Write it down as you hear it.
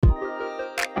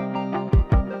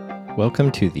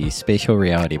Welcome to the Spatial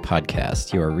Reality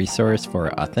Podcast, your resource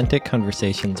for authentic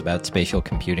conversations about spatial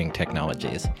computing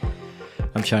technologies.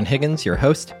 I'm Sean Higgins, your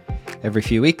host. Every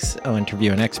few weeks, I'll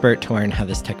interview an expert to learn how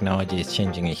this technology is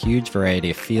changing a huge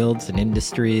variety of fields and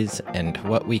industries and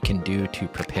what we can do to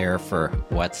prepare for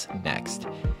what's next.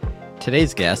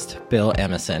 Today's guest, Bill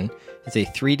Emison, is a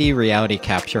 3D reality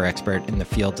capture expert in the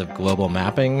fields of global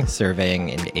mapping,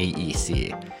 surveying, and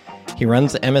AEC. He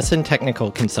runs Emison Technical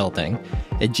Consulting,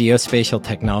 a geospatial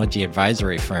technology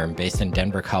advisory firm based in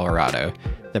Denver, Colorado,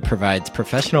 that provides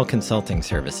professional consulting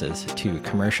services to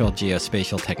commercial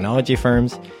geospatial technology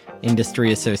firms,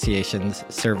 industry associations,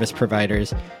 service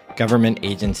providers, government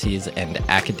agencies, and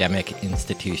academic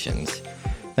institutions.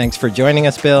 Thanks for joining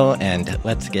us, Bill, and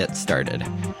let's get started.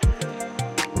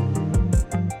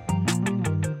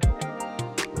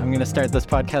 I'm going to start this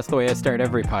podcast the way I start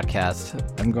every podcast.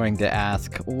 I'm going to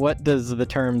ask, what does the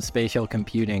term spatial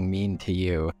computing mean to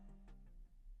you?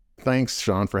 Thanks,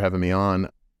 Sean, for having me on.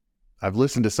 I've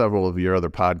listened to several of your other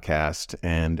podcasts,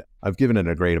 and I've given it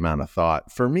a great amount of thought.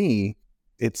 For me,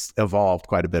 it's evolved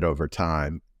quite a bit over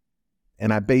time,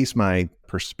 and I base my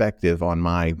perspective on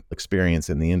my experience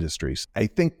in the industries. I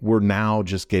think we're now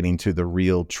just getting to the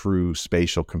real, true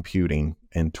spatial computing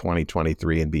in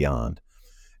 2023 and beyond.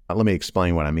 Let me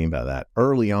explain what I mean by that.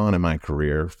 Early on in my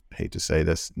career, hate to say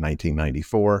this,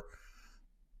 1994,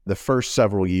 the first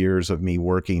several years of me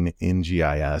working in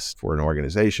GIS for an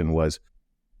organization was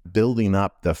building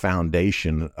up the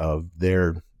foundation of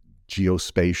their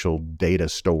geospatial data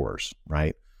stores,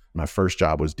 right? My first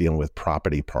job was dealing with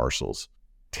property parcels,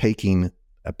 taking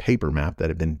a paper map that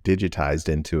had been digitized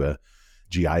into a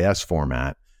GIS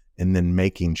format, and then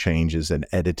making changes and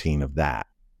editing of that.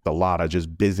 A lot of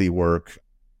just busy work.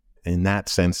 In that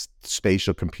sense,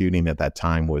 spatial computing at that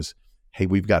time was, hey,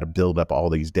 we've got to build up all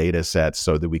these data sets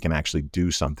so that we can actually do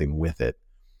something with it.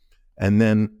 And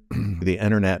then the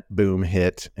internet boom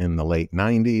hit in the late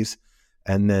 90s.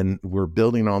 And then we're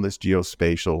building all this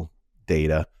geospatial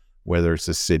data, whether it's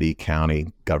the city,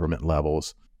 county, government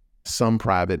levels, some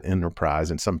private enterprise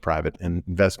and some private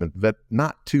investment, but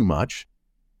not too much.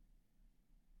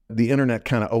 The internet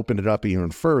kind of opened it up even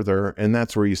further. And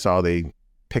that's where you saw the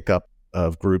pickup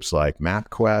of groups like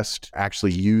MapQuest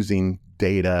actually using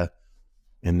data,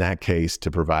 in that case,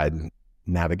 to provide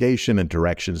navigation and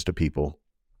directions to people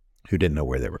who didn't know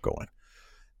where they were going.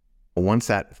 Once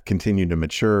that continued to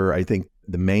mature, I think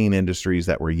the main industries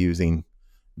that were using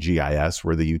GIS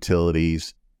were the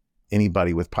utilities,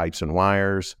 anybody with pipes and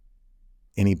wires,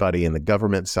 anybody in the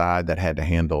government side that had to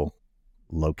handle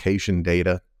location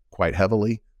data quite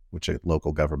heavily, which a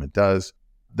local government does.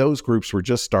 Those groups were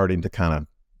just starting to kind of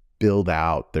build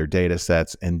out their data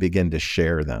sets and begin to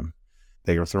share them.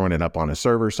 They were throwing it up on a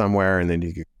server somewhere, and then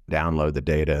you could download the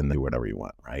data and do whatever you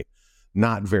want, right?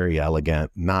 Not very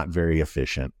elegant, not very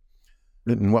efficient.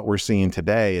 And what we're seeing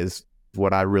today is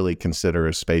what I really consider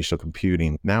as spatial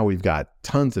computing. Now we've got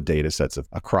tons of data sets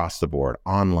across the board,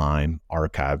 online,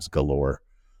 archives galore.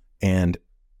 And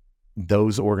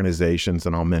those organizations,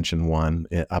 and I'll mention one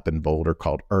up in Boulder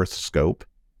called EarthScope,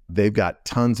 they've got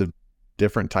tons of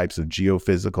different types of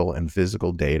geophysical and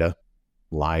physical data,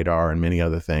 LiDAR and many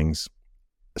other things,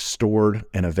 stored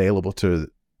and available to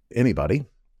anybody.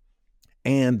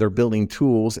 And they're building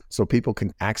tools so people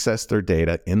can access their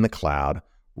data in the cloud,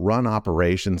 run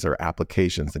operations or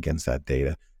applications against that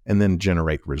data, and then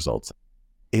generate results.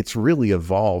 It's really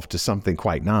evolved to something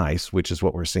quite nice, which is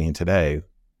what we're seeing today.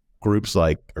 Groups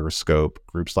like EarthScope,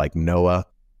 groups like NOAA,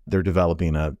 they're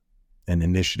developing an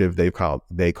initiative they call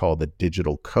the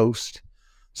Digital Coast.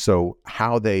 So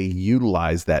how they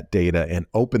utilize that data and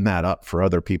open that up for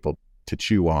other people to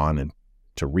chew on and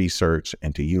to research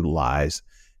and to utilize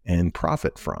and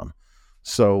profit from.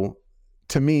 So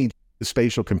to me,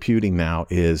 spatial computing now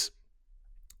is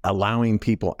allowing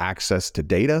people access to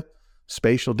data,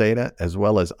 spatial data, as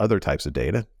well as other types of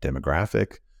data,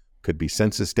 demographic, could be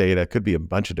census data, could be a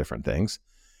bunch of different things.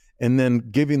 And then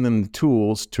giving them the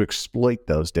tools to exploit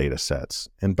those data sets.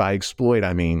 And by exploit,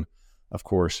 I mean, of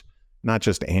course, not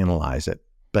just analyze it,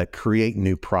 but create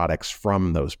new products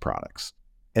from those products.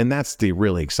 And that's the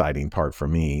really exciting part for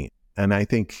me. And I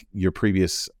think your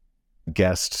previous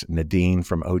guest, Nadine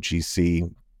from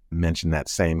OGC, mentioned that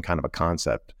same kind of a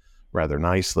concept rather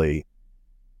nicely.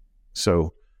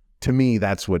 So to me,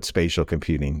 that's what spatial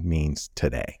computing means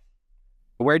today.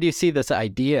 Where do you see this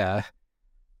idea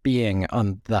being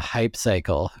on the hype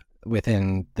cycle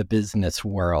within the business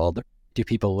world? Do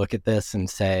people look at this and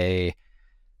say,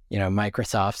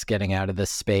 Microsoft's getting out of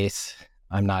this space,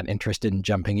 I'm not interested in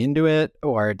jumping into it?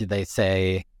 Or do they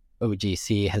say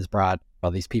OGC has brought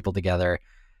all these people together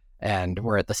and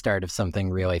we're at the start of something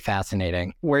really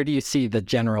fascinating. Where do you see the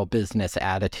general business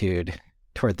attitude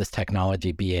toward this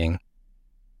technology being?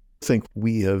 I think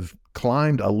we have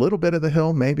climbed a little bit of the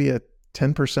hill, maybe at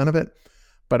 10% of it,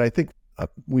 but I think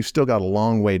we've still got a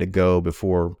long way to go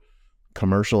before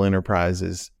commercial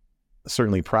enterprises,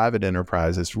 certainly private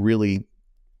enterprises, really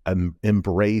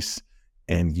embrace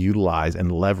and utilize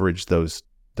and leverage those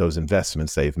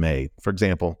investments they've made. For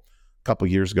example, a couple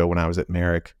of years ago when I was at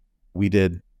Merrick, we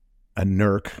did a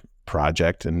NERC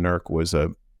project, and NERC was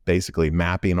basically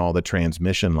mapping all the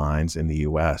transmission lines in the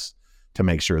U.S. to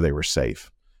make sure they were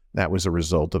safe. That was a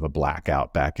result of a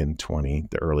blackout back in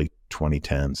the early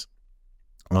 2010s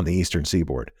on the Eastern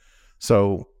Seaboard.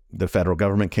 So the federal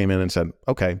government came in and said,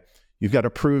 okay, you've got to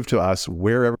prove to us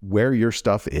where your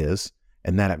stuff is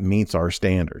and that it meets our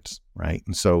standards, right?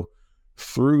 And so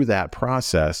through that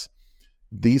process,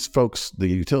 these folks, the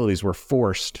utilities, were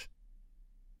forced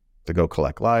to go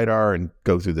collect LiDAR and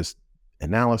go through this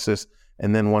analysis.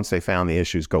 And then once they found the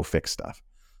issues, go fix stuff.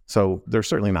 So they're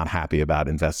certainly not happy about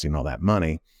investing all that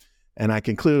money. And I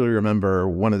can clearly remember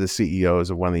one of the CEOs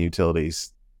of one of the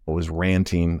utilities was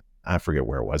ranting. I forget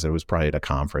where it was. It was probably at a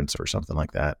conference or something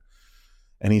like that.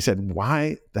 And he said,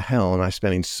 why the hell am I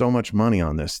spending so much money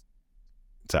on this?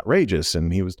 It's outrageous.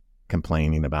 And he was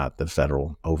complaining about the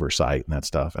federal oversight and that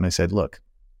stuff. And I said, look,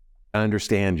 I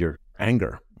understand your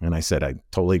anger. And I said, I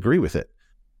totally agree with it.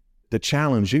 The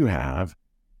challenge you have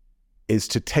is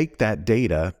to take that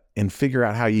data and figure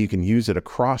out how you can use it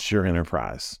across your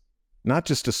enterprise, not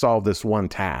just to solve this one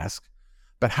task,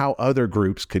 but how other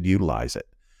groups could utilize it.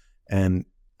 And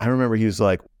I remember he was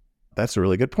like, that's a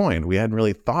really good point. We hadn't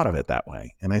really thought of it that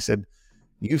way. And I said,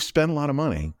 you've spent a lot of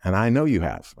money, and I know you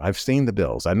have. I've seen the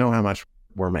bills. I know how much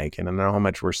we're making and I know how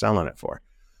much we're selling it for.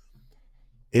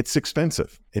 It's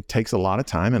expensive. It takes a lot of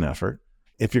time and effort.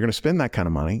 If you're going to spend that kind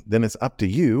of money, then it's up to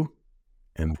you.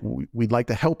 And we'd like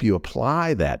to help you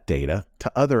apply that data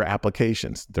to other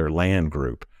applications, their land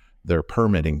group, their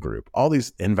permitting group, all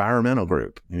these environmental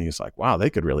group. And he's like, wow, they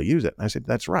could really use it. And I said,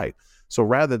 that's right. So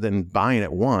rather than buying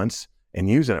it once and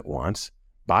using it once,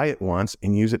 buy it once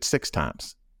and use it 6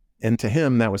 times. And to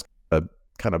him, that was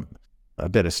kind of a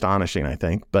bit astonishing, I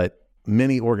think. But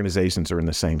many organizations are in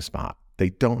the same spot.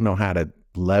 They don't know how to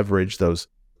leverage those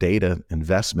data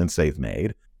investments they've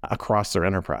made across their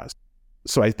enterprise.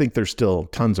 So I think there's still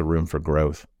tons of room for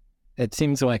growth. It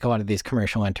seems like a lot of these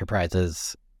commercial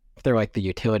enterprises, they're like the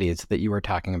utilities that you were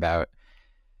talking about,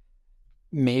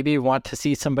 maybe want to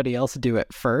see somebody else do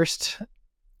it first.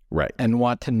 Right. And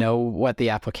want to know what the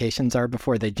applications are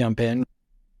before they jump in.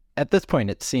 At this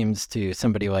point, it seems to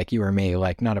somebody like you or me,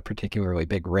 like not a particularly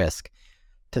big risk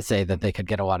to say that they could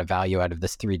get a lot of value out of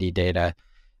this 3D data.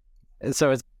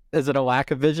 So is it a lack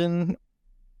of vision?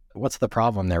 What's the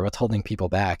problem there? What's holding people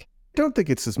back? I don't think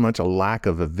it's as much a lack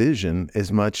of a vision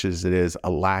as much as it is a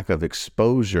lack of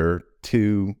exposure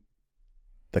to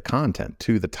the content,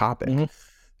 to the topic. Mm-hmm.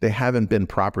 They haven't been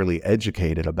properly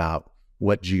educated about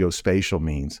what geospatial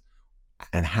means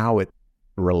and how it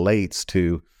relates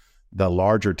to the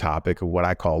larger topic of what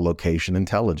I call location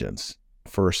intelligence.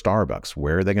 For a Starbucks,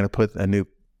 where are they going to put a new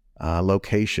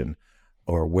location,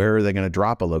 or where are they going to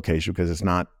drop a location because it's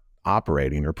not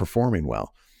operating or performing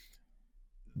well?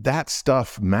 That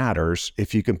stuff matters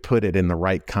if you can put it in the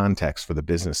right context for the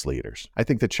business leaders. I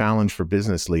think the challenge for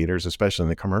business leaders, especially on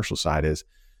the commercial side, is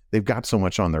they've got so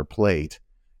much on their plate.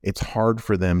 It's hard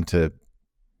for them to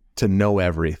know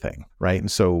everything, right?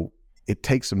 And so it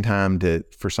takes some time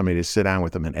for somebody to sit down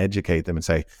with them and educate them and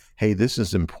say, hey, this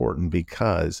is important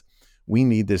because we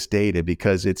need this data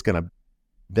because it's going to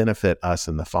benefit us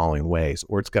in the following ways,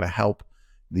 or it's going to help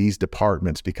these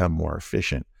departments become more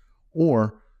efficient,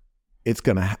 or it's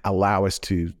going to allow us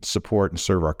to support and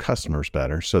serve our customers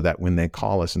better so that when they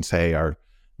call us and say,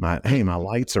 my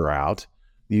lights are out,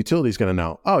 the utility's going to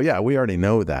know, oh yeah, we already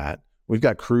know that. We've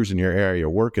got crews in your area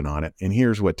working on it, and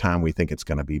here's what time we think it's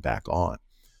going to be back on.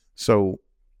 So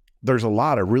there's a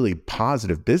lot of really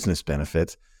positive business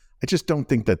benefits. I just don't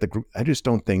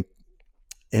think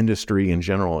industry in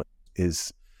general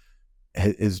has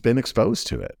been exposed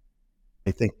to it.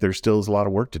 I think there still is a lot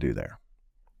of work to do there.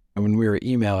 When we were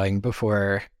emailing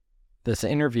before this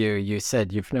interview, you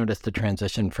said you've noticed a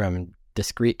transition from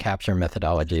discrete capture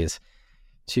methodologies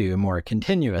to more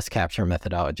continuous capture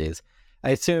methodologies.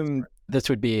 I assume this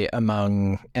would be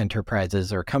among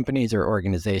enterprises or companies or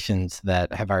organizations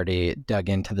that have already dug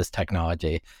into this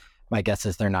technology. My guess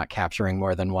is they're not capturing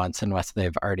more than once unless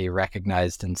they've already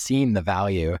recognized and seen the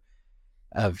value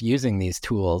of using these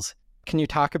tools. Can you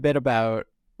talk a bit about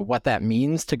what that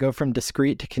means to go from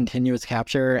discrete to continuous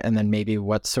capture, and then maybe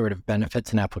what sort of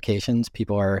benefits and applications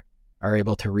people are are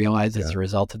able to realize as a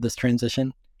result of this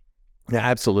transition? Yeah,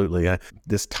 absolutely.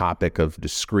 This topic of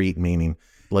discrete, meaning,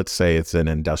 let's say it's an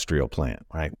industrial plant,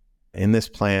 right? In this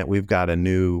plant, we've got a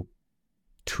new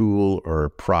tool or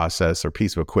process or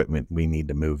piece of equipment we need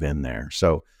to move in there.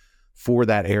 So for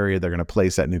that area, they're going to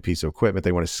place that new piece of equipment.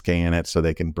 They want to scan it so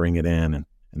they can bring it in, and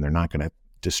they're not going to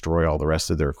destroy all the rest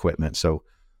of their equipment. So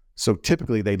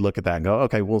typically they'd look at that and go,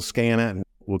 okay, we'll scan it and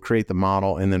we'll create the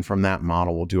model. And then from that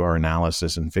model, we'll do our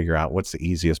analysis and figure out what's the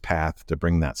easiest path to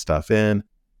bring that stuff in.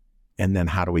 And then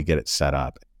how do we get it set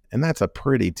up? And that's a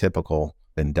pretty typical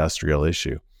industrial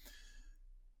issue.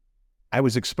 I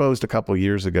was exposed a couple of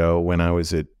years ago when I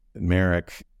was at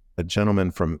Merrick. A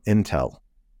gentleman from Intel,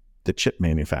 the chip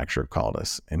manufacturer, called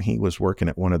us, and he was working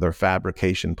at one of their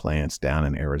fabrication plants down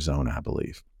in Arizona, I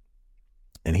believe.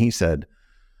 And he said,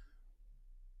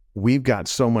 we've got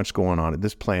so much going on at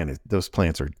this plant. Those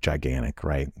plants are gigantic,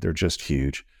 right? They're just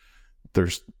huge.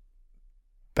 There's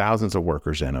thousands of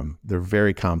workers in them. They're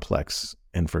very complex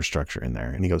infrastructure in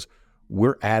there. And he goes,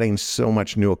 we're adding so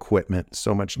much new equipment,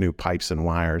 so much new pipes and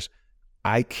wires.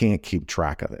 I can't keep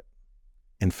track of it.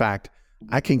 In fact,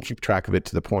 I can keep track of it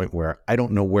to the point where I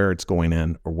don't know where it's going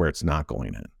in or where it's not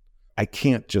going in. I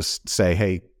can't just say,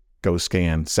 hey, go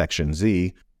scan section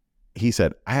Z. He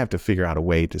said, I have to figure out a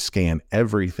way to scan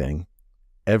everything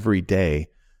every day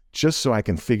just so I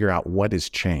can figure out what has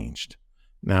changed.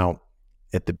 Now,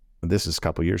 this is a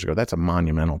couple of years ago. That's a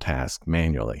monumental task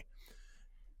manually.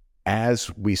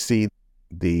 As we see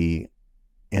the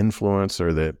influence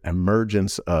or the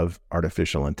emergence of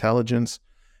artificial intelligence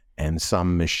and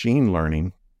some machine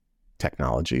learning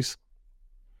technologies,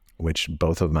 which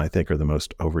both of them I think are the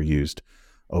most overused,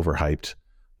 overhyped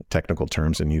technical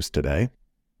terms in use today,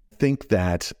 I think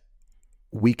that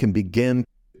we can begin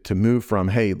to move from,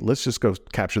 hey, let's just go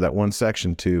capture that one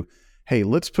section, to, hey,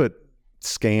 let's put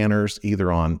scanners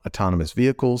either on autonomous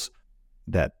vehicles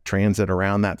that transit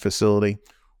around that facility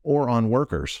or on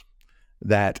workers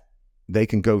that they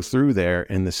can go through there,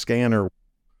 and the scanner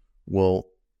will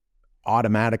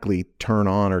automatically turn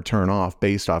on or turn off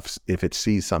based off if it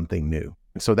sees something new.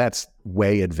 So that's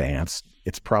way advanced.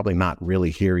 It's probably not really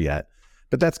here yet,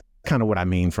 but that's kind of what I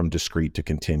mean from discrete to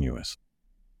continuous.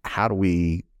 How do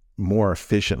we more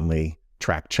efficiently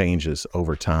track changes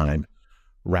over time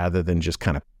rather than just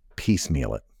kind of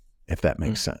piecemeal it, if that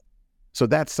makes sense? So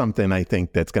that's something I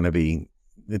think that's going to be,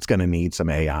 it's going to need some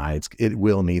AI. It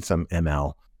will need some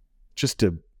ML just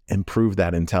to improve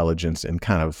that intelligence and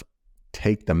kind of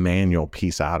take the manual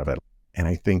piece out of it. And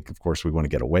I think, of course, we want to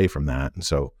get away from that. And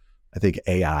so I think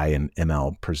AI and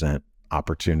ML present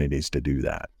opportunities to do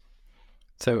that.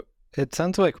 So it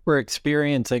sounds like we're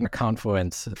experiencing a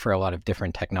confluence for a lot of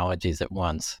different technologies at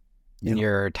once. And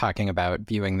you're talking about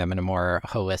viewing them in a more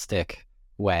holistic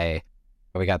way.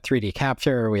 We got 3D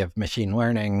capture, we have machine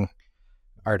learning,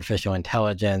 artificial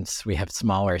intelligence, we have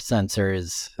smaller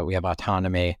sensors, we have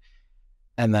autonomy.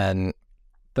 And then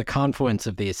the confluence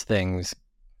of these things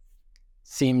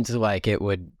seems like it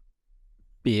would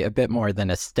be a bit more than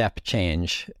a step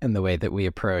change in the way that we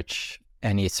approach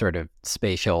any sort of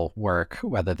spatial work,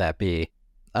 whether that be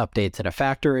updates at a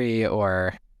factory,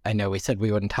 or I know we said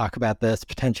we wouldn't talk about this,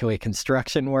 potentially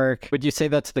construction work. Would you say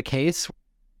that's the case?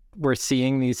 We're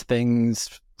seeing these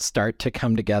things start to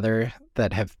come together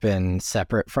that have been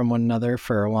separate from one another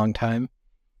for a long time?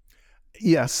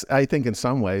 Yes, I think in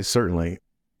some ways, certainly.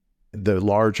 The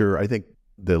larger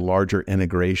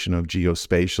integration of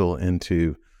geospatial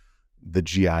into the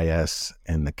GIS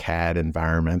and the CAD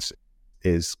environments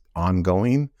is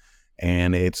ongoing,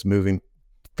 and it's moving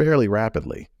fairly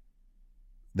rapidly.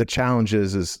 The challenge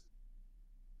is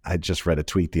I just read a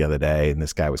tweet the other day, and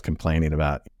this guy was complaining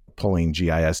about pulling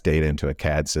GIS data into a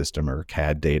CAD system or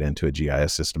CAD data into a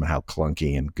GIS system, how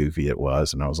clunky and goofy it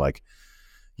was. And I was like,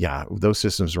 yeah, those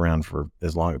systems around for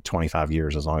as long as 25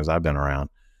 years, as long as I've been around,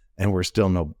 and we're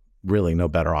still really no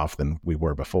better off than we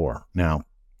were before. Now,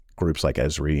 groups like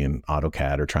Esri and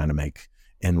AutoCAD are trying to make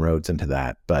inroads into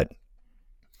that, but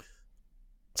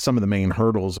some of the main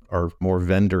hurdles are more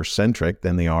vendor-centric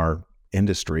than they are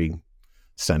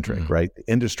industry-centric, right? The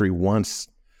industry wants,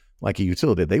 like a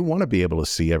utility, they want to be able to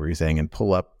see everything and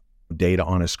pull up data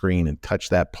on a screen and touch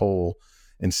that pole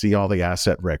and see all the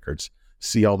asset records,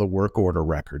 see all the work order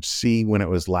records, see when it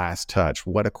was last touched,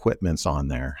 what equipment's on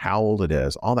there, how old it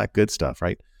is, all that good stuff,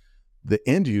 right? The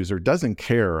end user doesn't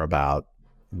care about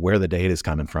where the data is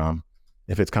coming from.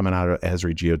 If it's coming out of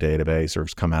Esri geodatabase or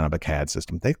it's coming out of a CAD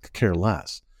system, they could care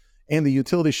less. And the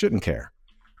utility shouldn't care,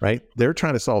 right? They're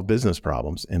trying to solve business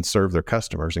problems and serve their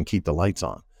customers and keep the lights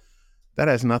on. That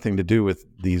has nothing to do with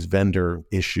these vendor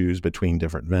issues between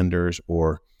different vendors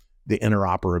or the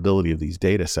interoperability of these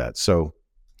data sets. So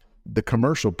the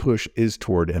commercial push is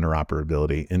toward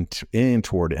interoperability and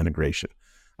toward integration.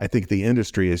 I think the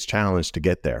industry is challenged to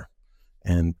get there.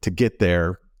 And to get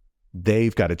there,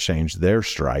 they've got to change their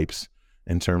stripes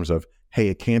in terms of, hey,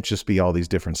 it can't just be all these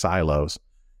different silos.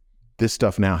 This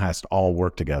stuff now has to all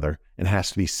work together and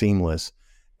has to be seamless.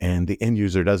 And the end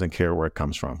user doesn't care where it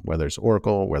comes from, whether it's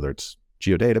Oracle, whether it's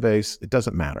geodatabase, it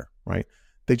doesn't matter, right?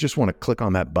 They just want to click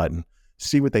on that button,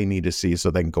 see what they need to see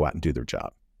so they can go out and do their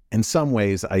job. In some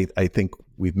ways, I think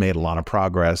we've made a lot of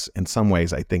progress. In some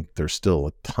ways, I think there's still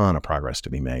a ton of progress to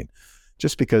be made.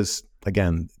 Just because,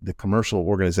 again, the commercial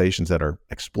organizations that are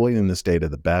exploiting this data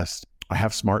the best, I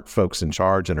have smart folks in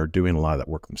charge and are doing a lot of that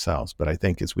work themselves. But I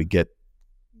think as we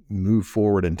move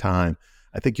forward in time,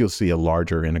 I think you'll see a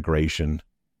larger integration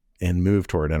and move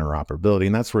toward interoperability.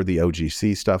 And that's where the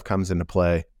OGC stuff comes into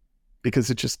play, because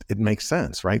it makes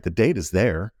sense, right? The data's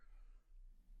there.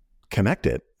 Connect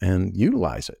it and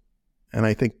utilize it. And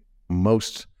I think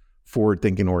most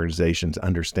forward-thinking organizations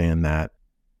understand that,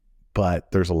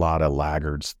 but there's a lot of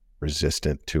laggards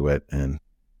resistant to it. And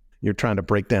you're trying to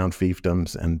break down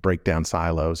fiefdoms and break down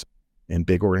silos in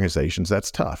big organizations.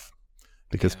 That's tough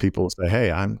because people say,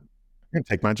 hey, I'm going to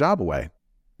take my job away.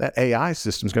 That AI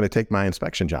system is going to take my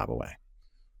inspection job away.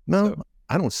 No,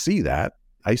 I don't see that.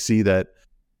 I see that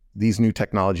these new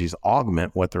technologies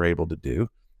augment what they're able to do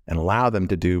and allow them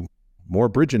to do more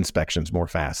bridge inspections more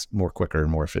fast, more quicker,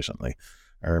 and more efficiently,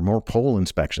 or more pole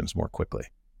inspections more quickly.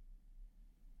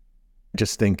 I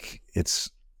just think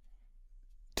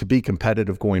to be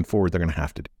competitive going forward, they're going to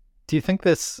have to do. Do you think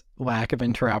this lack of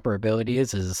interoperability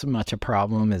is as much a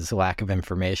problem as lack of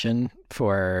information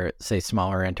for, say,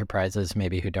 smaller enterprises,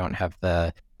 maybe who don't have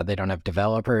they don't have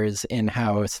developers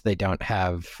in-house, they don't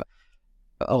have,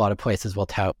 a lot of places will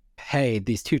tout, hey,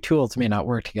 these two tools may not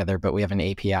work together, but we have an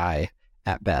API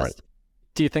at best. Right.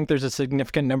 Do you think there's a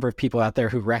significant number of people out there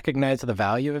who recognize the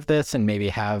value of this and maybe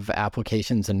have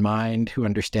applications in mind, who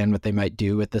understand what they might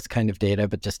do with this kind of data,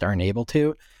 but just aren't able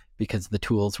to because the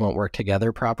tools won't work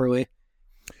together properly?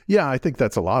 Yeah, I think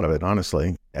that's a lot of it,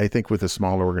 honestly. I think with the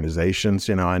smaller organizations,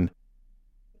 and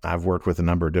I've worked with a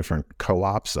number of different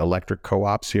co-ops, electric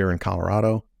co-ops here in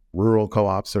Colorado. Rural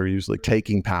co-ops are usually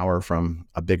taking power from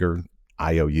a bigger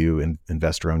IOU,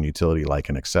 investor-owned utility like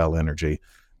an Xcel Energy.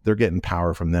 They're getting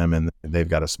power from them, and they've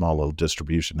got a small little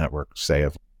distribution network, say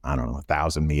of,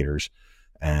 1,000 meters,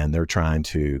 and they're trying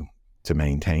to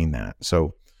maintain that.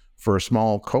 So for a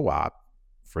small co-op,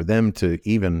 for them to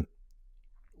even,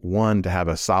 to have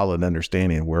a solid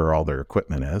understanding of where all their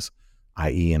equipment is,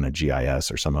 i.e. in a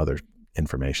GIS or some other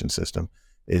information system,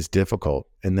 is difficult.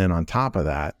 And then on top of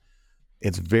that,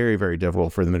 it's very, very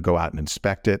difficult for them to go out and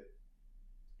inspect it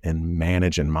and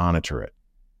manage and monitor it.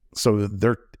 So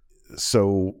the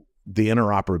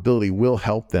interoperability will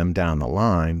help them down the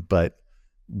line, but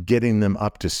getting them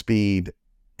up to speed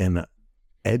and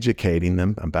educating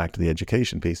them, I'm back to the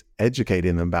education piece,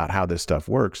 educating them about how this stuff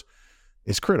works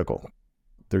is critical.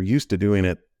 They're used to doing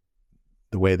it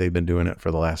the way they've been doing it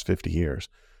for the last 50 years.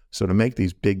 So to make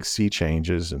these big sea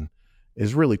changes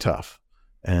is really tough.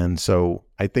 And so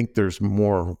I think there's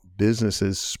more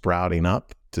businesses sprouting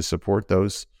up to support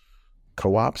those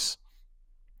co-ops,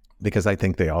 because I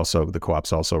think the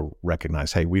co-ops also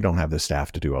recognize, hey, we don't have the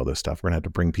staff to do all this stuff. We're going to have to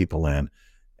bring people in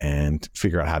and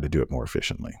figure out how to do it more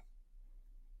efficiently.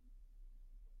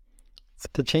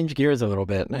 To change gears a little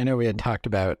bit, I know we had talked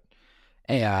about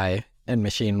AI and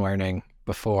machine learning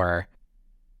before.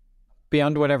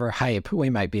 Beyond whatever hype we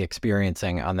might be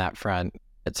experiencing on that front,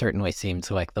 it certainly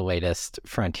seems like the latest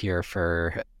frontier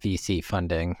for VC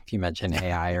funding. If you mention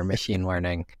AI or machine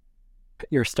learning,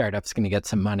 your startup's going to get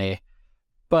some money.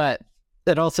 But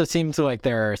it also seems like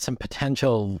there are some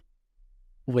potential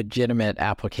legitimate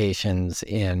applications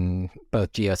in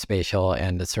both geospatial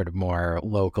and a sort of more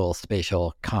local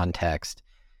spatial context.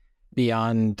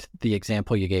 Beyond the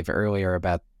example you gave earlier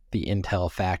about the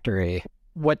Intel factory,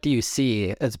 what do you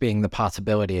see as being the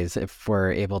possibilities if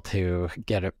we're able to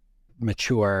get a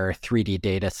mature 3D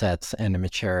data sets and a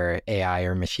mature AI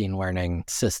or machine learning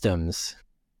systems?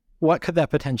 What could that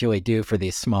potentially do for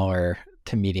these smaller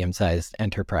to medium-sized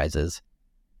enterprises?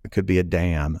 It could be a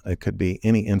dam. It could be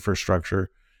any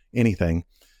infrastructure, anything.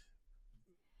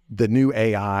 The new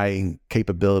AI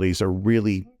capabilities are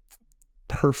really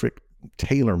perfect,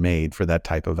 tailor-made for that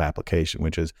type of application,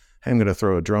 which is, hey, I'm going to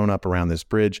throw a drone up around this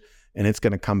bridge, and it's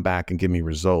going to come back and give me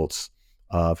results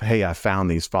of, hey, I found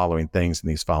these following things in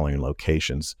these following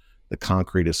locations. The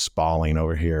concrete is spalling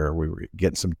over here. We were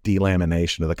getting some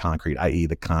delamination of the concrete, i.e.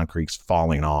 the concrete's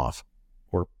falling off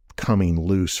or coming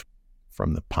loose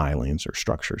from the pilings or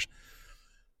structures.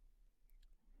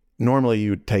 normally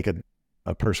you'd take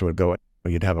a person would go,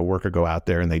 you'd have a worker go out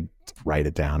there and they'd write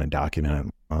it down and document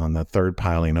it. On the third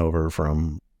piling over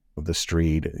from the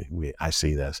street, I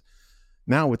see this.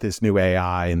 Now with this new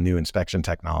AI and new inspection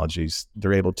technologies,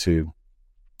 they're able to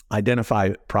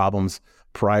identify problems,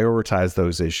 prioritize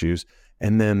those issues,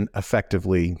 and then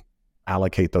effectively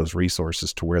allocate those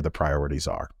resources to where the priorities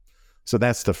are. So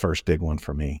that's the first big one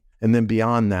for me. And then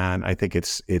beyond that, I think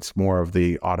it's more of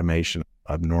the automation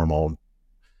of normal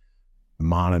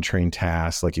monitoring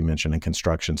tasks, like you mentioned in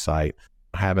construction site,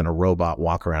 having a robot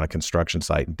walk around a construction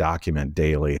site and document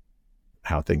daily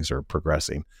how things are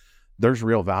progressing. There's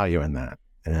real value in that.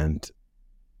 And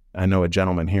I know a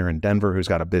gentleman here in Denver who's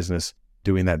got a business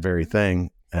doing that very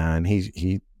thing. And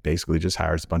he basically just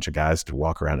hires a bunch of guys to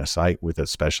walk around a site with a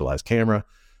specialized camera.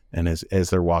 And as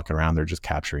they're walking around, they're just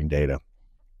capturing data.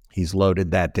 He's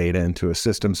loaded that data into a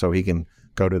system so he can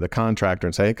go to the contractor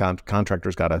and say, hey,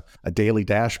 contractor's got a daily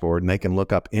dashboard, and they can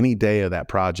look up any day of that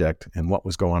project and what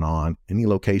was going on, any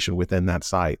location within that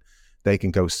site. They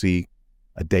can go see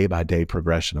a day-by-day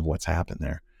progression of what's happened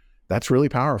there. That's really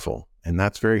powerful, and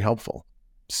that's very helpful.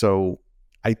 So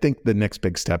I think the next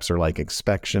big steps are like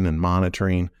inspection and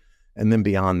monitoring. And then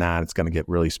beyond that, it's going to get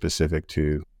really specific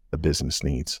to the business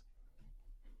needs.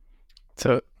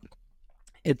 So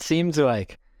it seems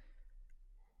like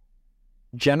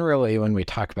generally when we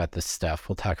talk about this stuff,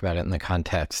 we'll talk about it in the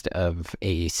context of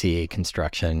AEC,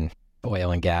 construction,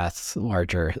 oil and gas,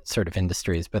 larger sort of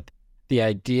industries. But the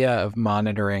idea of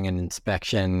monitoring and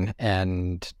inspection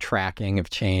and tracking of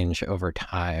change over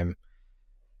time,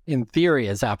 in theory,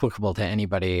 is applicable to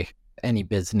anybody, any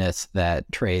business that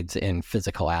trades in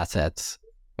physical assets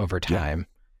over time.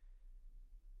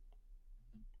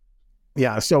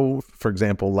 Yeah. So, for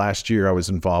example, last year I was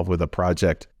involved with a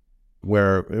project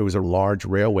where it was a large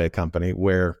railway company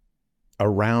where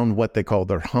around what they call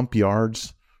their hump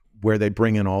yards, where they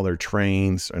bring in all their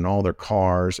trains and all their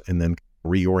cars and then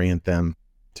reorient them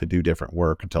to do different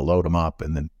work and to load them up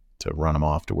and then to run them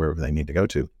off to wherever they need to go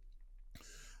to.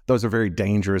 Those are very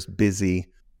dangerous, busy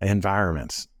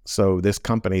environments. So this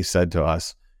company said to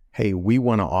us, hey, we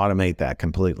want to automate that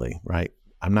completely, right?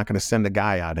 I'm not going to send a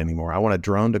guy out anymore. I want a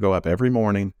drone to go up every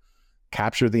morning,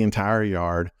 capture the entire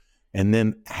yard, and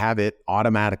then have it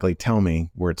automatically tell me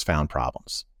where it's found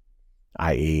problems.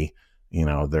 i.e.,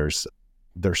 there's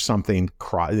something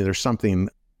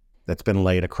that's been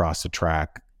laid across the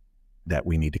track that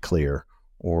we need to clear,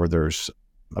 or there's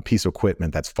a piece of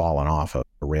equipment that's fallen off a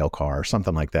rail car or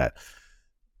something like that.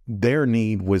 Their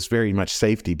need was very much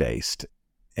safety based.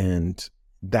 And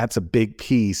that's a big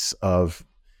piece of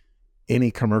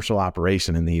any commercial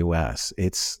operation in the US.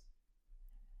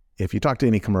 If you talk to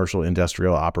any commercial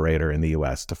industrial operator in the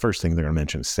US, the first thing they're going to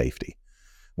mention is safety.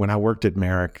 When I worked at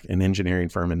Merrick, an engineering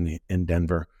firm in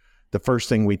Denver, the first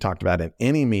thing we talked about in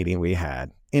any meeting we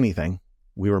had, anything,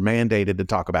 we were mandated to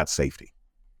talk about safety.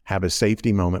 Have a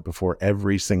safety moment before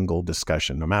every single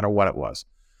discussion, no matter what it was.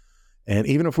 And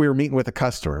even if we were meeting with a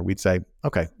customer, we'd say,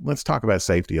 okay, let's talk about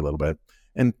safety a little bit.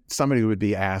 And somebody would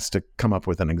be asked to come up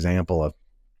with an example of,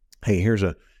 hey,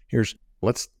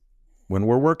 when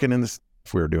we're working in this,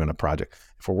 if we were doing a project,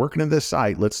 if we're working in this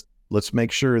site, let's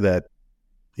make sure that,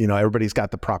 everybody's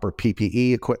got the proper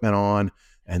PPE equipment on,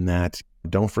 and that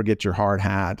don't forget your hard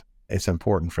hat. It's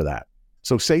important for that.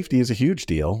 So safety is a huge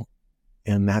deal.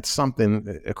 And that's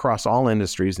something across all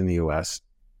industries in the US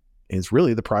is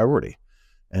really the priority.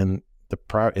 And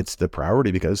it's the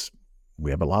priority because we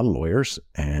have a lot of lawyers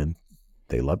and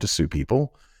they love to sue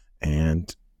people.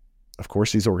 And of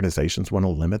course, these organizations want to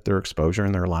limit their exposure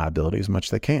and their liability as much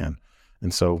as they can.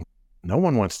 And so no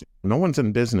one's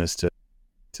in business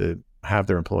to have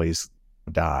their employees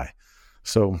die.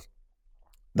 So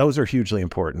those are hugely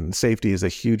important. Safety is a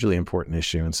hugely important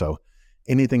issue. And so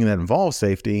anything that involves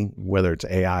safety, whether it's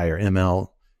AI or ML,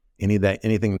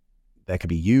 anything that could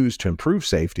be used to improve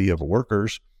safety of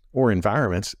workers or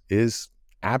environments is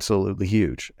absolutely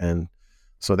huge. And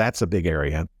so that's a big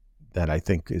area that I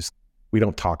think we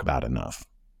don't talk about enough,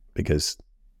 because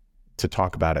to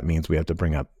talk about it means we have to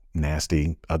bring up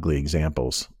nasty, ugly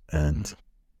examples, and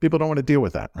people don't want to deal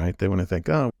with that, right? They want to think,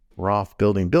 oh, we're off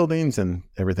building buildings and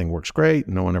everything works great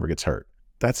and no one ever gets hurt.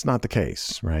 That's not the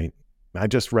case, right? I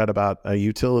just read about a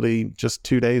utility just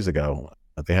 2 days ago.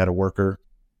 They had a worker,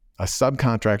 a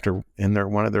subcontractor in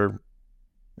one of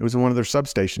their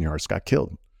substation yards, got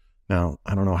killed. Now,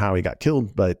 I don't know how he got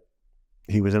killed, but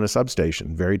he was in a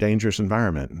substation, very dangerous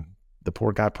environment. And the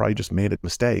poor guy probably just made a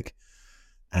mistake.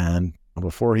 And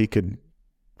before he could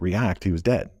react, he was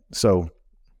dead. So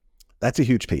that's a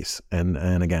huge piece. And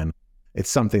again, it's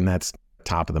something that's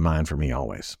top of the mind for me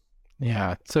always.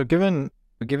 Yeah. So given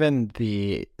Given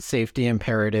the safety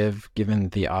imperative, given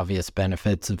the obvious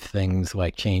benefits of things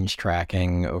like change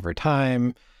tracking over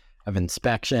time, of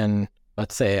inspection,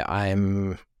 let's say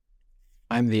I'm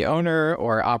the owner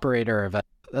or operator of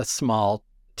a small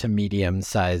to medium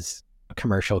size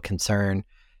commercial concern,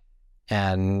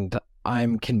 and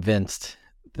I'm convinced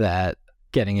that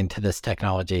getting into this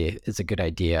technology is a good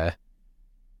idea.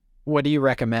 What do you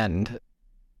recommend?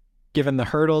 Given the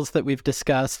hurdles that we've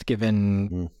discussed,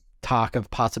 given talk of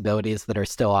possibilities that are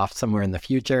still off somewhere in the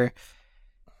future,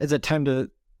 is it time to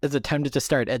just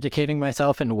start educating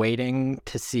myself and waiting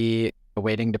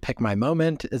to pick my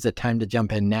moment? Is it time to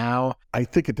jump in now? I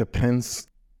think it depends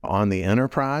on the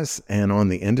enterprise and on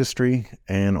the industry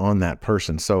and on that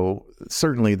person. So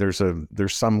certainly there's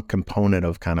some component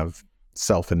of kind of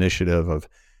self-initiative of,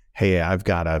 hey, I've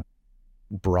got to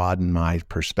broaden my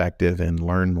perspective and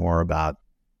learn more about,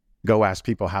 go ask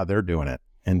people how they're doing it,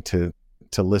 and to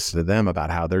listen to them about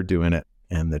how they're doing it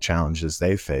and the challenges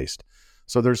they've faced.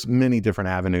 So there's many different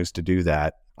avenues to do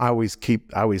that. I always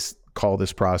call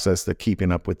this process the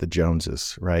keeping up with the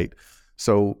Joneses, right?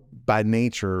 So by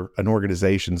nature, an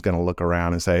organization is going to look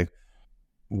around and say,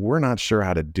 we're not sure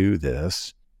how to do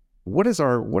this. What is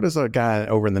a guy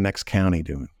over in the next county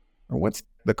doing? Or what's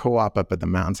the co-op up at the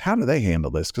mountains? How do they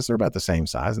handle this? Because they're about the same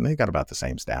size and they've got about the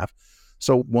same staff.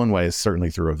 So one way is certainly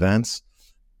through events,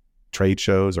 trade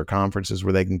shows or conferences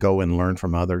where they can go and learn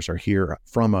from others or hear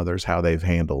from others how they've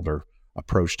handled or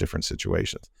approached different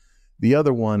situations. The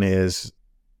other one is,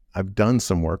 I've done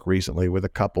some work recently with a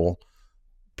couple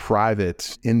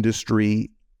private industry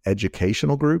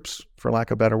educational groups, for lack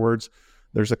of better words.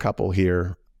 There's a couple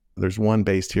here. There's one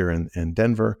based here in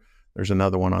Denver. There's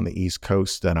another one on the East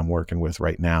Coast that I'm working with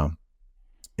right now.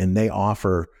 And they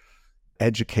offer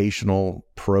educational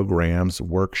programs,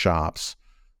 workshops,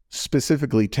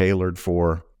 specifically tailored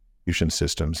for distribution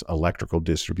systems, electrical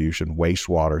distribution,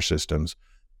 wastewater systems,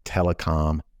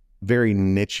 telecom, very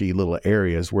niche-y little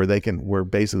areas where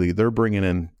basically they're bringing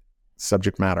in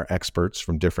subject matter experts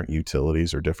from different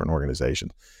utilities or different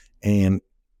organizations and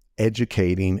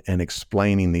educating and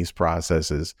explaining these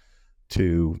processes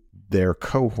to their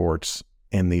cohorts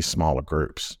in these smaller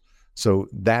groups. So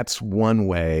that's one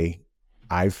way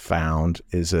I've found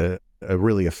is a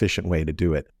really efficient way to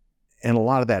do it. And a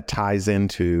lot of that ties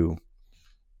into,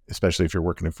 especially if you're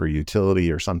working for a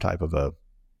utility or some type of a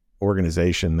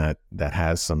organization that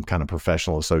has some kind of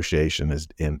professional association is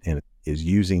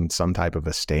using some type of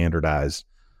a standardized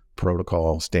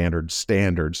protocol,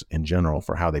 standards in general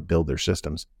for how they build their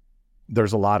systems.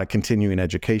 There's a lot of continuing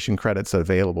education credits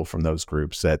available from those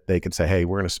groups that they could say, hey,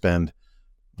 we're going to spend,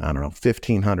 I don't know,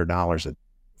 $1,500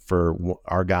 for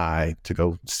our guy to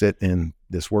go sit in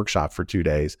this workshop for 2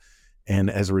 days.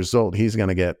 And as a result, he's going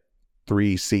to get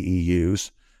 3 CEUs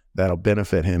that'll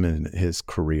benefit him in his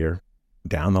career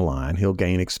down the line. He'll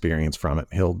gain experience from it.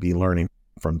 He'll be learning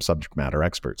from subject matter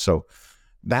experts. So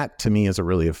that to me is a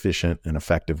really efficient and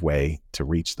effective way to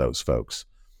reach those folks.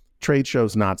 Trade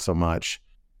shows, not so much.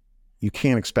 You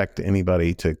can't expect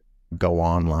anybody to go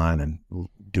online and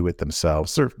do it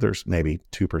themselves. There's maybe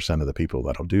 2% of the people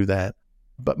that'll do that,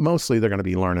 but mostly they're going to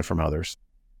be learning from others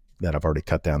that have already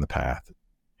cut down the path.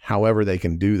 However they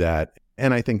can do that,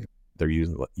 and I think they're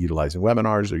utilizing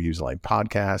webinars, they're utilizing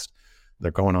podcasts, they're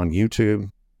going on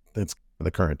YouTube. That's the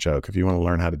current joke. If you want to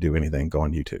learn how to do anything, go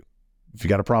on YouTube. If you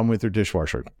got a problem with your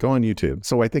dishwasher, go on YouTube.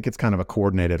 So I think it's kind of a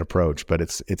coordinated approach, but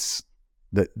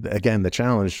again, the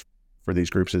challenge for these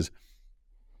groups is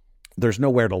there's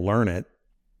nowhere to learn it.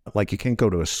 Like you can't go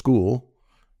to a school.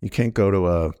 You can't go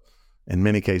to in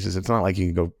many cases, it's not like you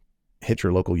can go hit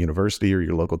your local university or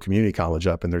your local community college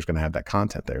up and there's going to have that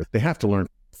content there. They have to learn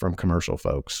from commercial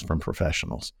folks, from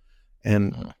professionals.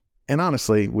 And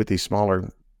honestly, with these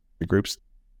smaller groups,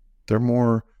 they're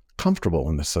more comfortable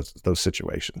in those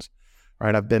situations,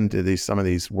 right? I've been to some of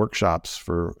these workshops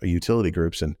for utility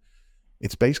groups, and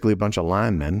it's basically a bunch of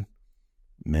linemen,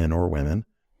 men or women,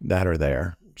 that are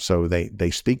there. So they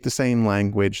speak the same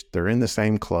language. They're in the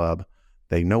same club.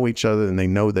 They know each other, and they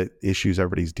know the issues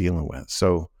everybody's dealing with.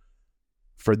 So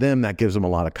for them, that gives them a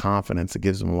lot of confidence. It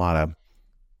gives them a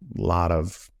lot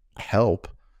of help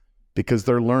because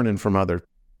they're learning from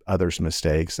others'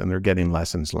 mistakes, and they're getting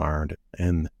lessons learned,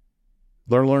 and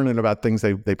they're learning about things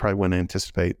they probably wouldn't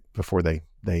anticipate before they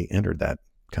entered that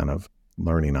kind of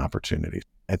learning opportunity.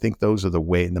 I think those are the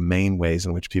main ways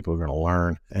in which people are going to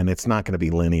learn, and it's not going to be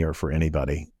linear for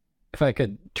anybody. If I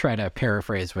could try to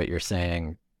paraphrase what you're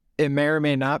saying, it may or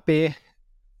may not be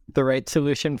the right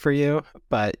solution for you,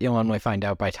 but you'll only find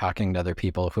out by talking to other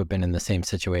people who have been in the same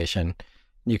situation.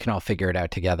 You can all figure it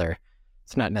out together.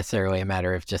 It's not necessarily a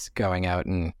matter of just going out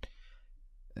and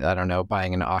I don't know,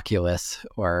 buying an Oculus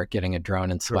or getting a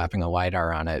drone and slapping a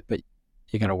LiDAR on it, but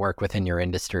you're going to work within your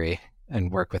industry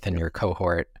and work within your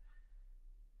cohort.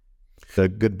 A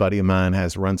good buddy of mine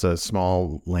runs a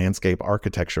small landscape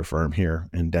architecture firm here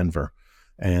in Denver.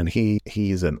 And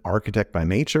he's an architect by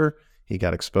nature. He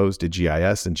got exposed to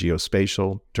GIS and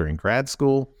geospatial during grad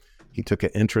school. He took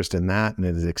an interest in that and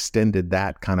has extended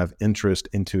that kind of interest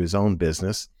into his own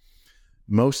business.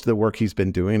 Most of the work he's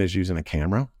been doing is using a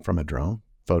camera from a drone,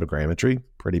 photogrammetry,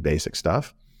 pretty basic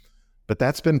stuff. But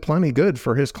that's been plenty good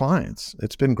for his clients.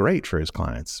 It's been great for his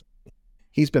clients.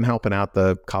 He's been helping out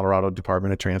the Colorado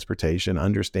Department of Transportation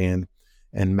understand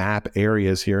and map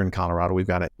areas here in Colorado. We've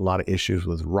got a lot of issues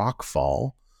with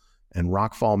rockfall and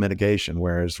rockfall mitigation,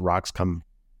 whereas rocks come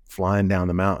flying down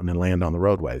the mountain and land on the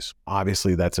roadways.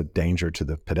 Obviously, that's a danger to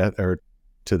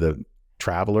the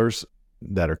travelers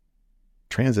that are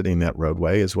transiting that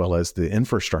roadway, as well as the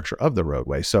infrastructure of the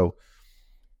roadway. So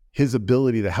his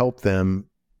ability to help them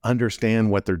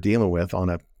understand what they're dealing with on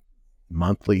a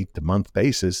monthly to month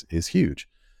basis is huge.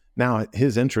 Now,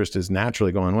 his interest is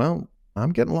naturally going, well,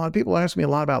 I'm getting a lot of people ask me a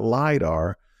lot about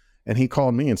LiDAR. And he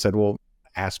called me and said, well,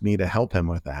 ask me to help him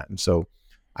with that. And so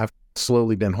I've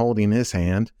slowly been holding his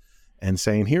hand and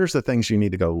saying, here's the things you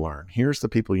need to go learn. Here's the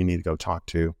people you need to go talk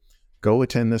to. Go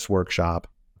attend this workshop.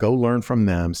 Go learn from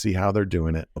them, see how they're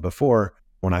doing it. Before,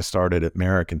 when I started at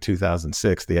Merrick in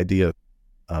 2006, the idea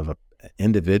of an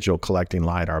individual collecting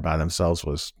LiDAR by themselves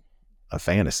was a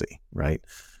fantasy, right?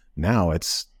 Now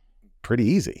it's pretty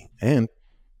easy and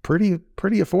pretty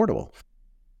affordable.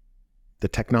 The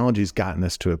technology's gotten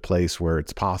us to a place where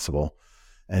it's possible.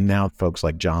 And now folks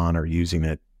like John are using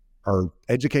it, are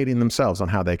educating themselves on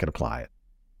how they could apply it.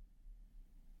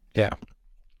 Yeah.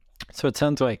 So it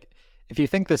sounds like if you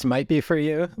think this might be for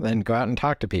you, then go out and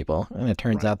talk to people. And it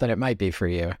turns out that it might be for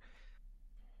you.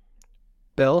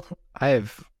 Bill, I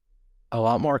have a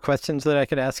lot more questions that I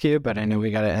could ask you, but I know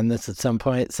we got to end this at some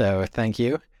point. So thank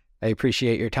you. I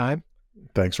appreciate your time.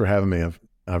 Thanks for having me.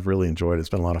 I've really enjoyed it. It's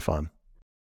been a lot of fun.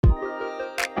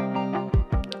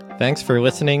 Thanks for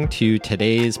listening to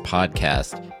today's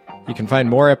podcast. You can find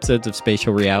more episodes of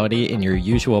Spatial Reality in your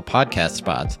usual podcast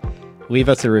spots. Leave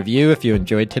us a review if you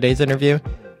enjoyed today's interview.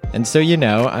 And so you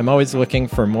know, I'm always looking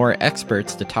for more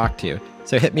experts to talk to.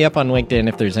 So hit me up on LinkedIn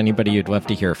if there's anybody you'd love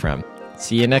to hear from.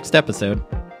 See you next episode.